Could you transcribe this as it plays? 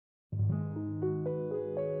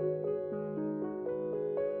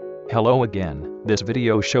Hello again. This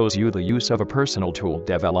video shows you the use of a personal tool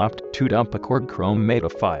developed to dump a Korg Krome Meta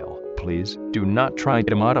file. Please do not try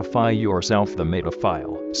to modify yourself the Meta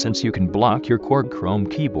file, since you can block your Korg Krome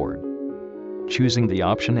keyboard. Choosing the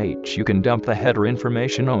option H, you can dump the header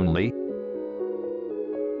information only.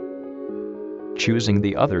 Choosing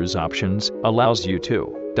the others options allows you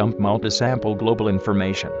to dump multi-sample global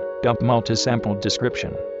information, dump multi-sample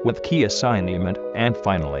description with key assignment, and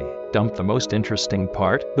finally, dump the most interesting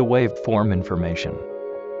part, the waveform information.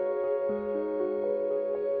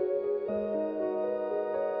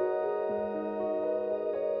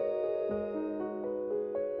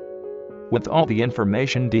 With all the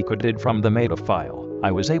information decoded from the Meta file,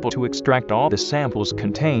 I was able to extract all the samples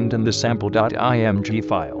contained in the sample.img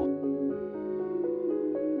file.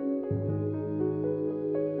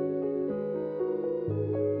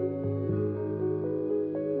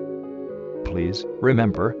 Please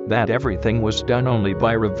remember that everything was done only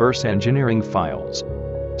by reverse engineering files.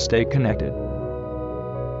 Stay connected.